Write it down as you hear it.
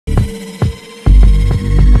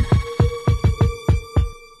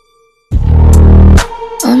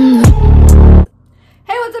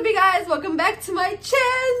welcome back to my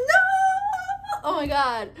channel. Oh my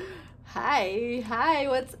god. Hi,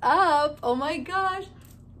 what's up? Oh my gosh.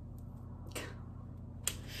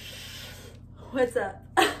 What's up?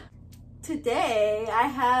 Today I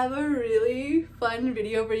have a really fun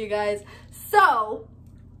video for you guys. So,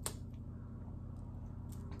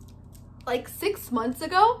 like 6 months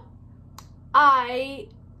ago, I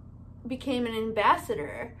became an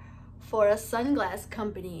ambassador for a sunglass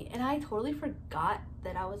company, and I totally forgot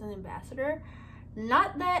that I was an ambassador.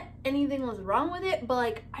 Not that anything was wrong with it, but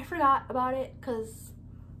like I forgot about it because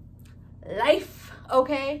life,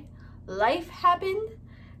 okay? Life happened,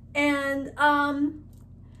 and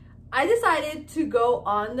I decided to go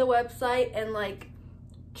on the website and like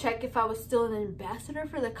check if I was still an ambassador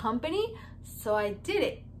for the company. So I did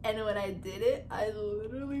it, and when I did it, I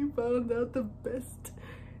literally found out the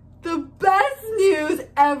best news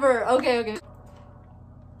ever. Okay.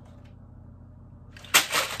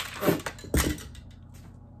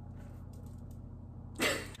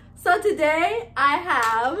 So today I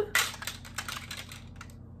have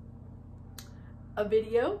a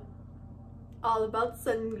video all about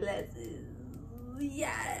sunglasses.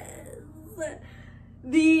 Yes.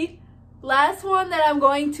 The last one that I'm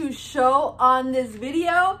going to show on this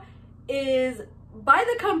video is by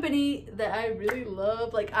the company that I really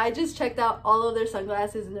love. Like, I just checked out all of their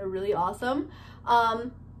sunglasses and they're really awesome.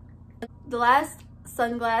 The last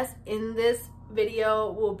sunglass in this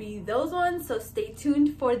video will be those ones, so stay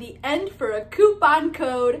tuned for the end for a coupon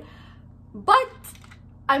code. But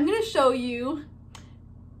I'm gonna show you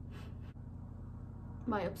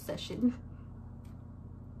my obsession.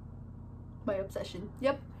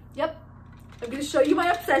 Yep, I'm gonna show you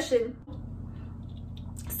my obsession.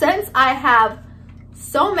 Since I have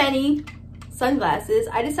so many sunglasses,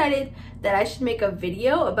 I decided that I should make a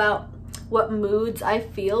video about what moods I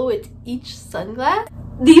feel with each sunglass.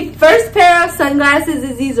 The first pair of sunglasses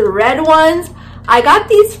is these red ones. I got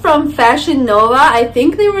these from Fashion Nova. I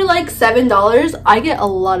think they were like $7. I get a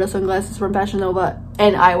lot of sunglasses from Fashion Nova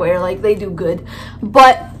and eyewear, like they do good.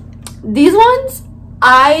 But these ones,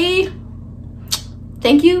 I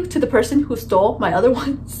thank you to the person who stole my other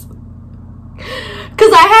ones.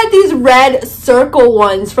 Because I had these red circle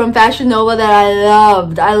ones from Fashion Nova that I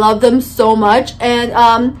loved. I love them so much.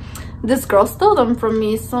 And this girl stole them from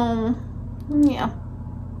me, so yeah.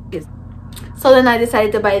 So then I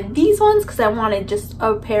decided to buy these ones because I wanted just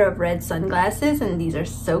a pair of red sunglasses, and these are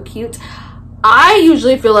so cute. I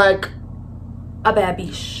usually feel like a bad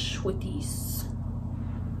bitch with these.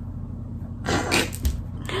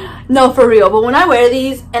 No, for real. But when I wear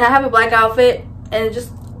these and I have a black outfit and it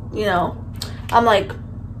just, you know, I'm like,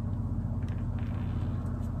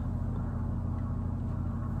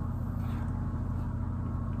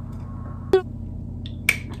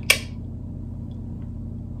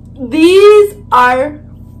 these are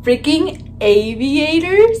freaking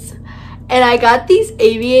aviators, and I got these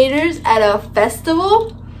aviators at a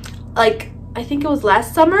festival, like I think it was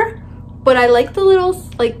last summer. But I like the little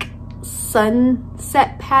like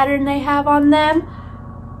sunset pattern they have on them.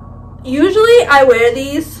 Usually I wear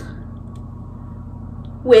these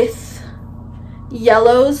with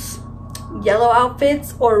yellow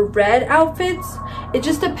outfits or red outfits. It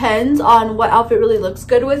just depends on what outfit really looks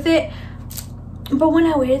good with it. But when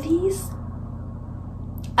I wear these,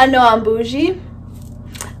 I know I'm bougie.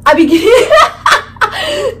 I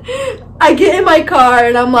get in my car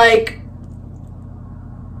and I'm like,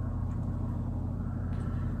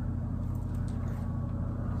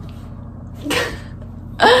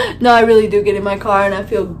 no, I really do get in my car and I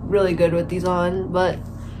feel really good with these on. But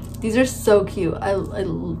these are so cute. I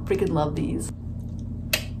freaking love these.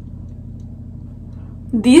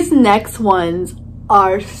 These next ones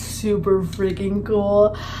are super freaking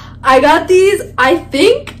cool. I got these, I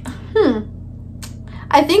think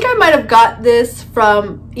I might have got this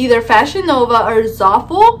from either Fashion Nova or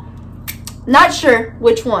Zoffel. Not sure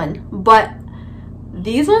which one, but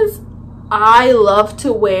these ones I love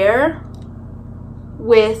to wear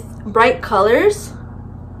with bright colors,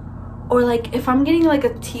 or like if I'm getting like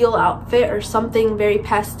a teal outfit or something very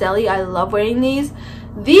pastel-y. I love wearing these.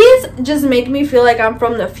 These just make me feel like I'm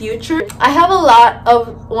from the future. I have a lot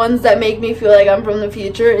of ones that make me feel like I'm from the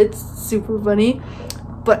future. It's super funny,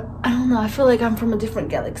 but I don't know, I feel like I'm from a different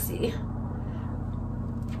galaxy.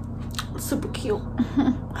 It's super cute.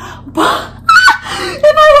 But if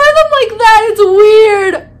I wear them like that, it's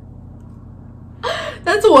weird.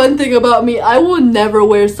 That's one thing about me. I will never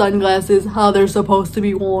wear sunglasses how they're supposed to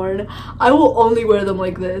be worn. I will only wear them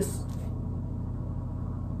like this.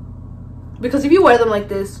 Because if you wear them like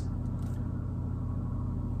this,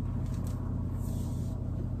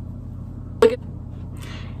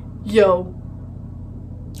 Yo,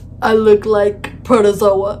 I look like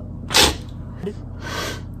protozoa.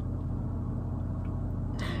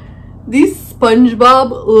 These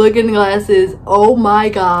SpongeBob looking glasses, oh my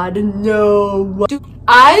god, no. Dude,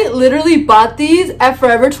 I literally bought these at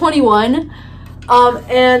Forever 21,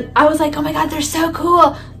 and I was like, oh my god, they're so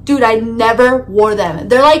cool. Dude, I never wore them.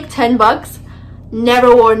 They're like 10 bucks.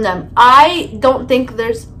 Never worn them. I don't think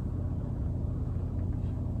there's...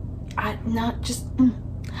 I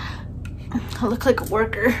look like a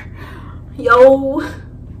worker. Yo.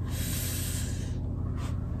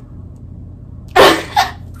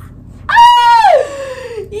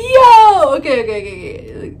 Yo.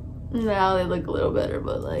 Okay. Now they look a little better,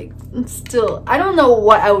 but like still, I don't know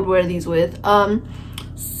what I would wear these with.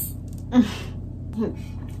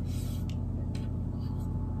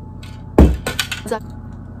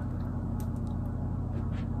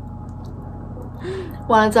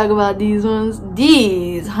 Want to talk about these ones?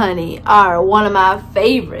 These, honey, are one of my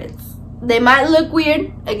favorites. They might look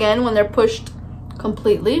weird again when they're pushed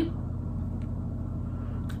completely.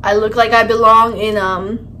 I look like I belong in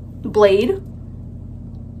Blade.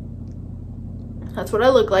 That's what I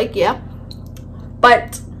look like, yeah.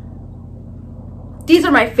 But these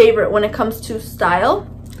are my favorite when it comes to style.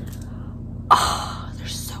 Oh, they're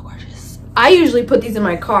so gorgeous. I usually put these in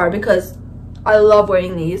my car because I love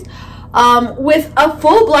wearing these. With a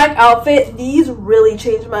full black outfit, these really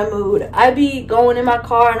change my mood. I be going in my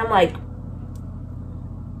car and I'm like,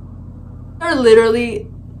 they're literally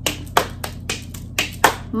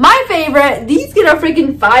my favorite. These get a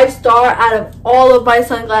freaking 5-star out of all of my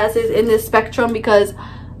sunglasses in this spectrum because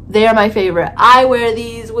they are my favorite. I wear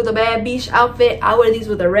these with a bad beach outfit. I wear these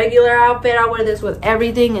with a regular outfit. I wear this with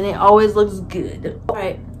everything and it always looks good. All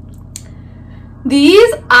right.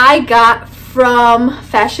 These I got from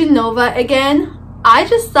Fashion Nova again. I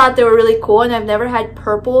just thought they were really cool and I've never had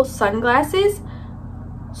purple sunglasses.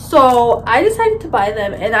 So I decided to buy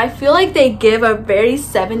them and I feel like they give a very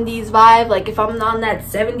 70s vibe. Like if I'm on that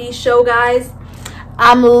 70s show, guys,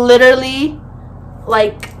 I'm literally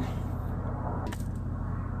like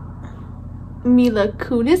Mila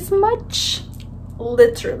Kunis much.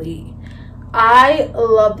 Literally. I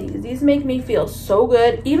love these. These make me feel so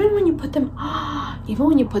good. Even when you put them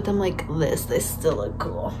like this, they still look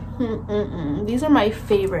cool. These are my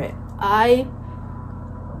favorite. I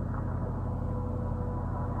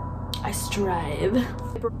strive.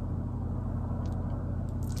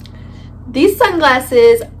 These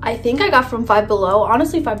sunglasses, I think I got from Five Below.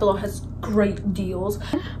 Honestly, Five Below has great deals.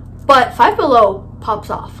 But Five Below pops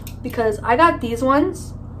off because I got these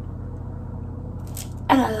ones.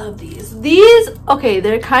 And I love these. These, okay,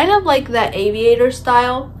 they're kind of like that aviator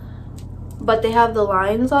style, but they have the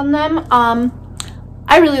lines on them.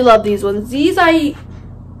 I really love these ones. These I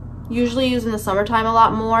usually use in the summertime a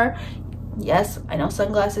lot more. Yes, I know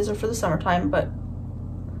sunglasses are for the summertime, but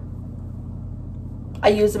I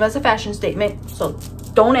use them as a fashion statement, so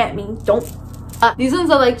don't at me. Don't. These ones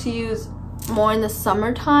I like to use more in the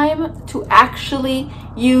summertime to actually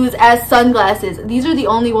use as sunglasses. These are the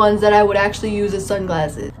only ones that I would actually use as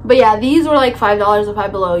sunglasses. But yeah, these were like $5 at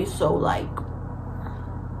Five Below, so like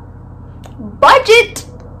budget.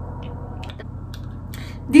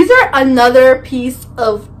 These are another piece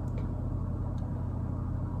of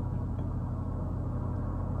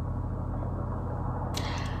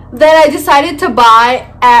that I decided to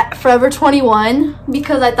buy at Forever 21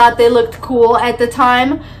 because I thought they looked cool at the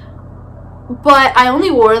time. But I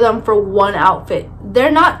only wore them for one outfit.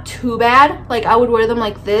 They're not too bad. Like I would wear them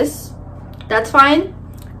like this. That's fine.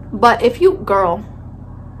 But if you, girl,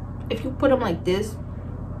 if you put them like this,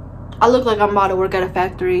 I look like I'm about to work at a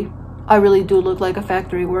factory. I really do look like a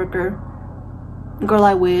factory worker. Girl,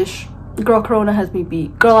 I wish. Girl, Corona has me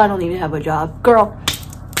beat. Girl, I don't even have a job. Girl.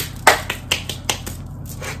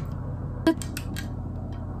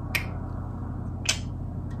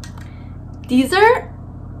 These are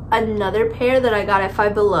another pair that I got at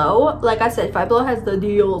Five Below. Like I said, Five Below has the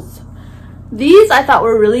deals. These I thought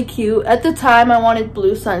were really cute. At the time, I wanted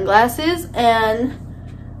blue sunglasses, and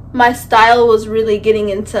my style was really getting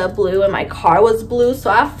into blue, and my car was blue, so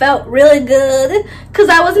I felt really good because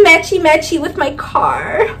I was matchy-matchy with my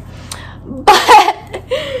car.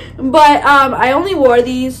 But I only wore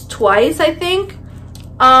these twice, I think.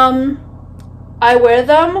 I wear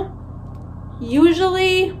them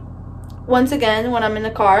usually, once again, when I'm in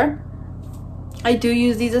the car. I do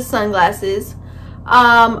use these as sunglasses.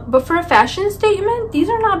 But for a fashion statement, these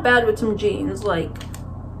are not bad with some jeans. Like,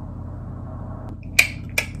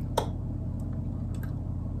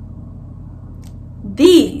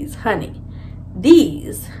 these, honey,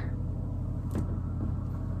 these,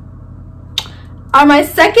 are my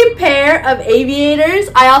second pair of aviators.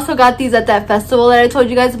 I also got these at that festival that I told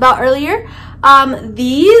you guys about earlier.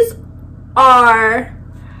 These are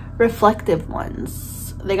reflective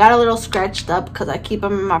ones. They got a little scratched up because I keep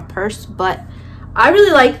them in my purse, but I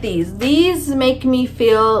really like these. These make me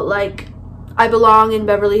feel like I belong in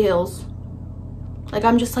Beverly Hills. Like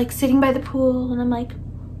I'm just like sitting by the pool and I'm like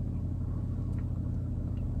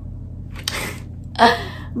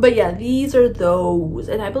but yeah, these are those,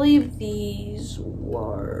 and I believe these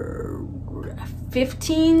were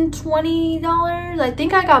 $15–20. I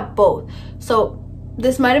think I got both, so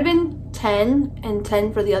this might have been 10 and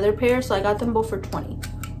 10 for the other pair, so I got them both for 20.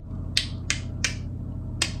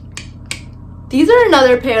 These are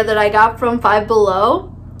another pair that I got from Five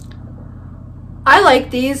Below. I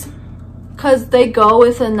like these because they go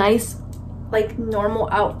with a nice like normal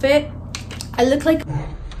outfit. I look like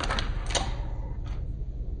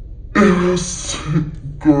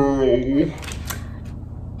innocent girl.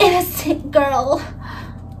 Innocent girl.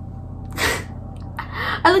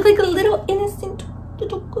 I look like a little innocent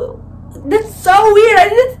little girl. That's so weird. I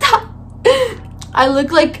didn't stop. I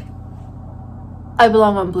look like I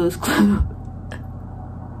belong on Blue's Clues.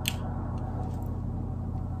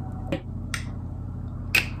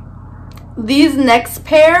 These next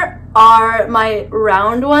pair are my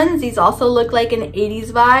round ones. These also look like an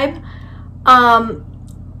 80s vibe.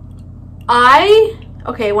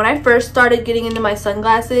 Okay, when I first started getting into my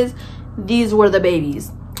sunglasses, these were the babies.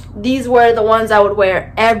 These were the ones I would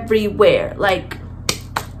wear everywhere. Like,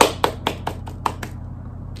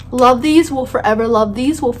 love these, will forever love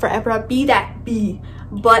these, will forever be that bee.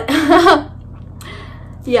 But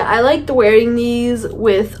yeah, I liked wearing these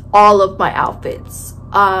with all of my outfits.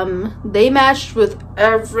 They matched with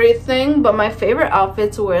everything, but my favorite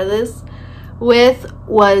outfit to wear this with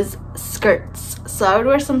was skirts. So I would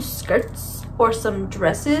wear some skirts or some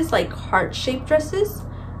dresses, like heart-shaped dresses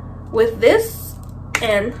with this,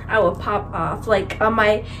 and I would pop off. Like on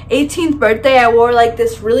my 18th birthday, I wore like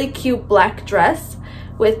this really cute black dress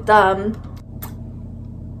with girl,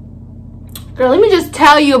 let me just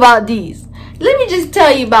tell you about these. Let me just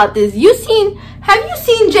tell you about this. Have you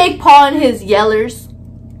seen Jake Paul and his yellers?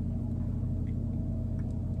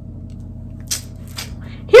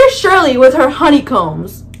 Here's Shirley with her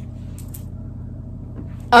honeycombs.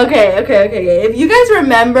 Okay. If you guys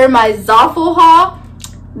remember my Zoffel haul,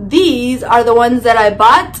 these are the ones that I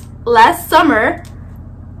bought last summer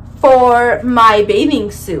for my bathing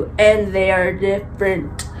suit, and they are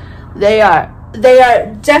different. They are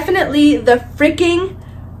definitely the freaking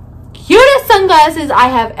cutest sunglasses I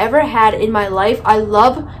have ever had in my life. I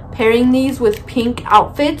love pairing these with pink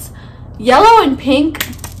outfits. Yellow and pink.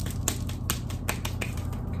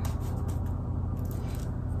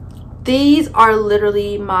 These are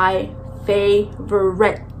literally my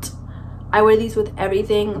favorite. I wear these with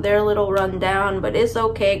everything. They're a little run down, but it's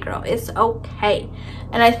okay, girl. It's okay.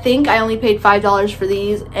 And I think I only paid $5 for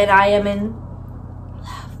these, and I am in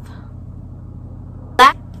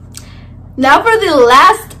love. Now for the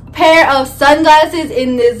last pair of sunglasses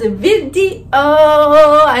in this video.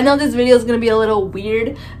 I know this video is going to be a little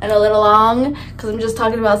weird and a little long because I'm just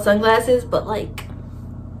talking about sunglasses, but like,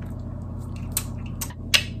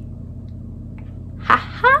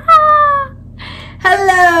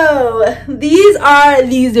 hello, these are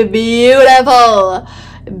these beautiful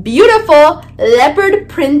leopard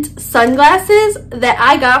print sunglasses that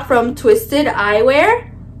I got from Twisted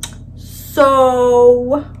Eyewear.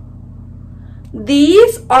 So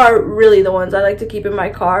these are really the ones I like to keep in my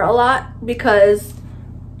car a lot, because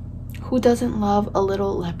who doesn't love a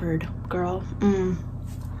little leopard, girl?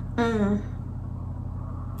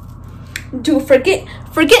 Dude, forget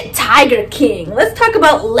Tiger King. Let's talk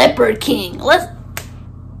about Leopard King. Let's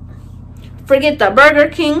forget the Burger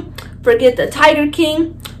King, forget the Tiger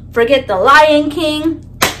King, forget the Lion King.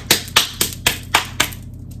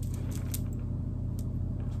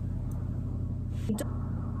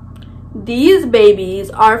 These babies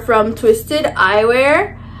are from Twisted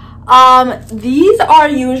Eyewear. These are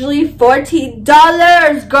usually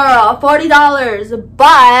 $40, girl, $40,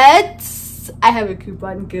 but I have a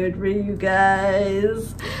coupon code for you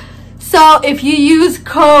guys. So if you use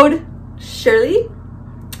code Shirley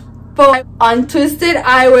on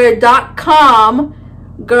twistedeyewear.com,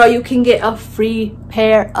 girl, you can get a free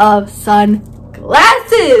pair of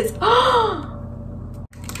sunglasses.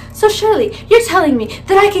 So Shirley, you're telling me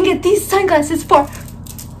that I can get these sunglasses for free?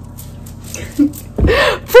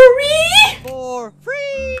 For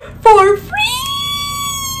free? For free?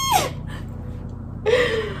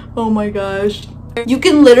 Oh my gosh. You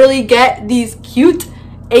can literally get these cute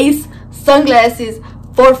Ace sunglasses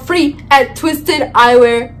for free at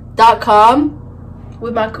twistedeyewear.com.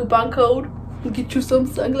 with my coupon code and get you some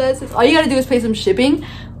sunglasses. All you gotta do is pay some shipping.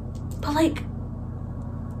 But like,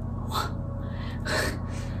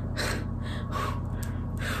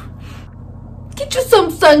 get you some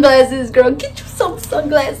sunglasses, girl. Get you some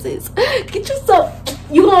sunglasses. Get you some.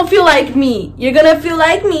 You gonna feel like me. You're gonna feel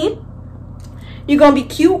like me. You're gonna be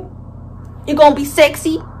cute. You're gonna be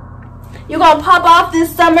sexy. You're gonna pop off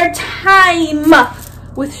this summertime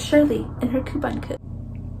with Shirley and her coupon code.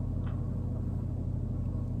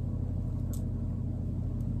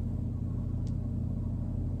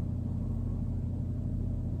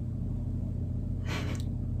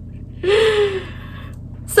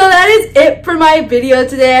 So that is it for my video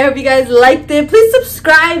today. I hope you guys liked it. Please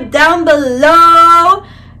subscribe down below.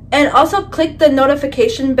 And also click the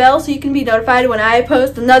notification bell so you can be notified when I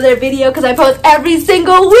post another video, because I post every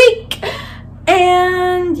single week.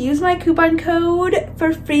 And use my coupon code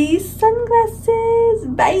for free sunglasses.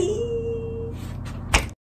 Bye.